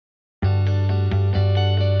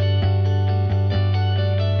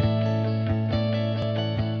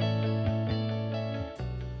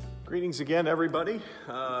Greetings again, everybody.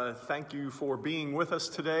 Thank you for being with us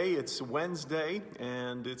today. It's Wednesday,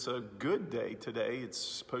 and it's a good day today. It's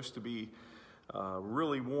supposed to be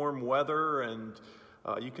really warm weather, and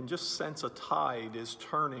you can just sense a tide is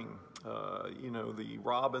turning. The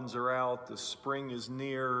robins are out, the spring is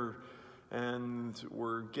near, and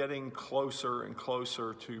we're getting closer and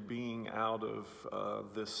closer to being out of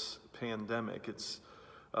this pandemic. It's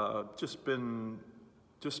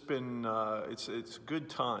it's a good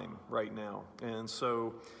time right now. And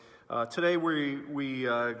so today we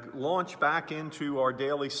launch back into our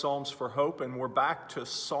daily Psalms for Hope, and we're back to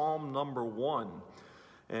Psalm number 1.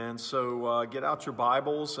 And so get out your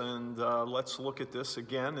Bibles and let's look at this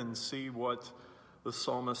again and see what the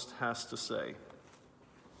psalmist has to say.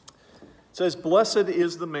 It says, "Blessed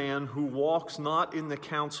is the man who walks not in the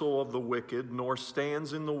counsel of the wicked, nor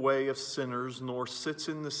stands in the way of sinners, nor sits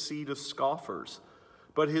in the seat of scoffers.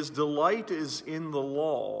 But his delight is in the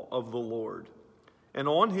law of the Lord, and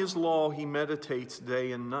on his law he meditates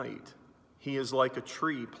day and night. He is like a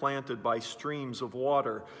tree planted by streams of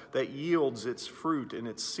water that yields its fruit in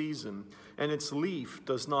its season, and its leaf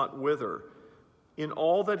does not wither. In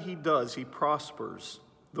all that he does he prospers.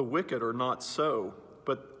 The wicked are not so,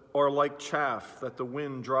 but are like chaff that the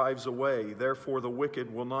wind drives away. Therefore the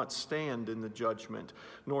wicked will not stand in the judgment,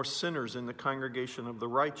 nor sinners in the congregation of the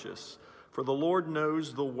righteous. For the Lord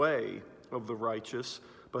knows the way of the righteous,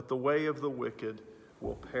 but the way of the wicked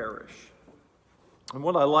will perish." And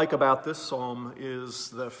what I like about this psalm is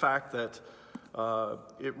the fact that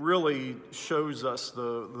it really shows us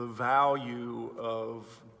the value of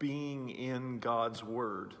being in God's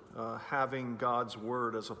Word, having God's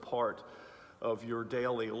Word as a part of your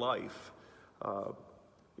daily life.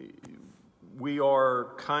 We are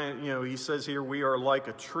he says here, we are like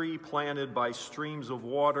a tree planted by streams of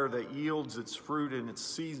water that yields its fruit in its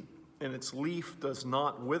season, and its leaf does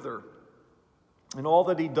not wither. And all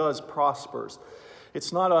that he does prospers.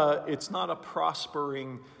 It's not a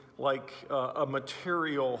prospering like a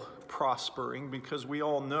material prospering, because we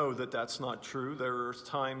all know that that's not true. There are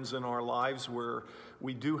times in our lives where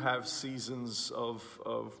we do have seasons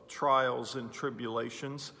of trials and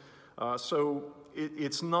tribulations. So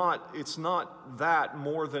it's not that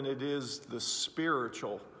more than it is the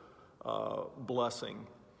spiritual blessing,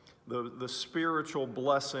 the spiritual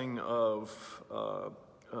blessing of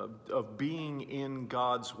being in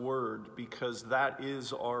God's Word, because that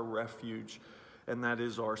is our refuge and that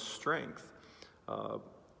is our strength.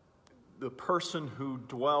 The person who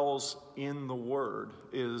dwells in the Word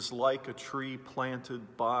is like a tree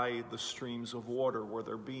planted by the streams of water, where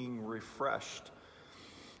they're being refreshed.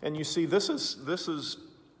 And you see, this is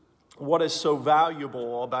what is so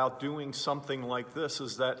valuable about doing something like this,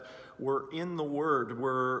 is that we're in the Word,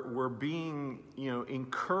 we're being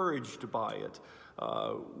encouraged by it.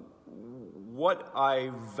 What I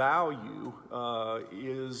value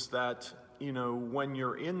is that when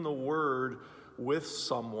you're in the Word with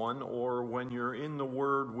someone, or when you're in the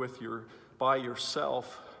Word by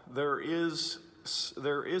yourself, there is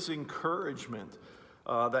encouragement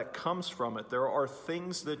that comes from it. There are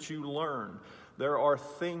things that you learn. There are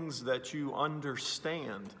things that you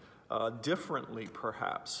understand differently,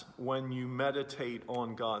 perhaps, when you meditate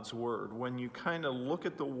on God's Word, when you kind of look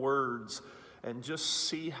at the words and just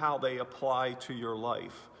see how they apply to your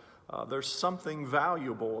life. There's something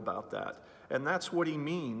valuable about that. And that's what he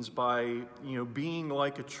means by being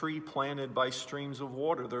like a tree planted by streams of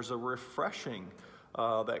water. There's a refreshing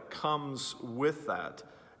that comes with that.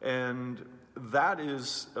 And that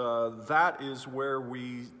is where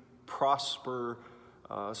we prosper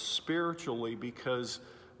spiritually, because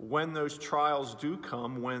when those trials do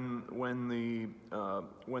come, when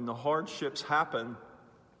the hardships happen,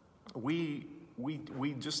 we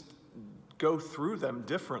just go through them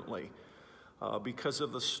differently because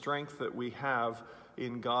of the strength that we have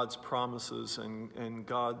in God's promises and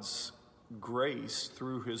God's grace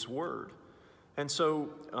through His Word. And so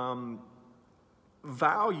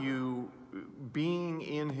value being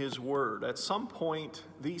in His Word. At some point,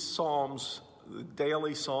 these Psalms, the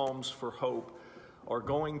daily Psalms for Hope, are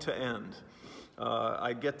going to end.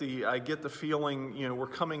 I get the feeling, we're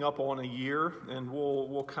coming up on a year, and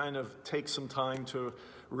we'll kind of take some time to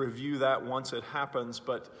review that once it happens.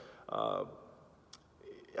 But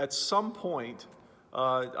at some point,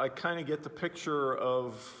 I kind of get the picture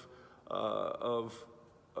of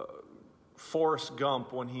Forrest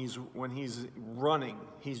Gump when he's running.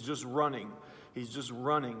 He's just running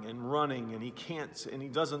and running, and he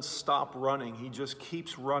doesn't stop running. He just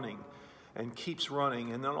keeps running and keeps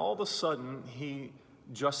running, and then all of a sudden he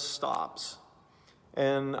just stops.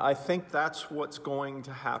 And I think that's what's going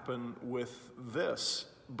to happen with this.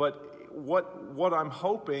 But what I'm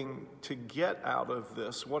hoping to get out of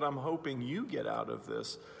this, what I'm hoping you get out of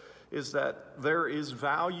this, is that there is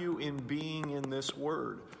value in being in this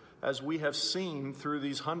word. As we have seen through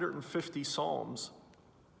these 150 Psalms,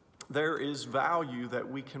 there is value that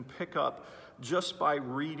we can pick up just by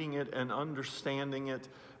reading it and understanding it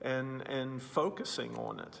and focusing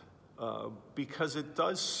on it, because it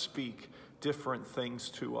does speak different things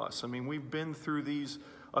to us. I mean, we've been through these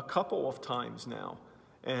a couple of times now,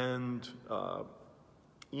 and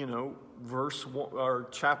verse 1, or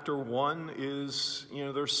chapter 1 is,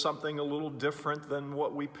 there's something a little different than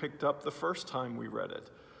what we picked up the first time we read it.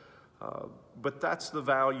 But that's the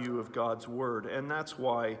value of God's word, and that's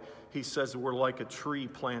why he says we're like a tree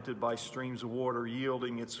planted by streams of water,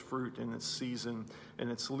 yielding its fruit in its season, and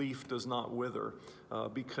its leaf does not wither,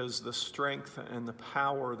 because the strength and the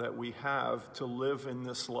power that we have to live in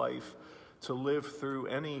this life, to live through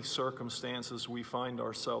any circumstances we find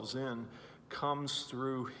ourselves in, comes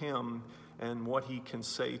through him and what he can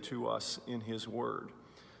say to us in his word.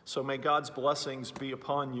 So may God's blessings be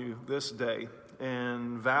upon you this day,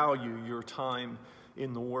 and value your time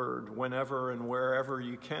in the word whenever and wherever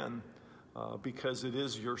you can, because it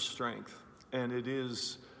is your strength, and it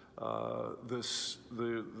is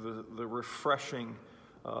the refreshing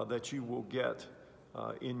that you will get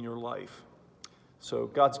in your life. So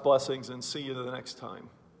God's blessings, and see you the next time.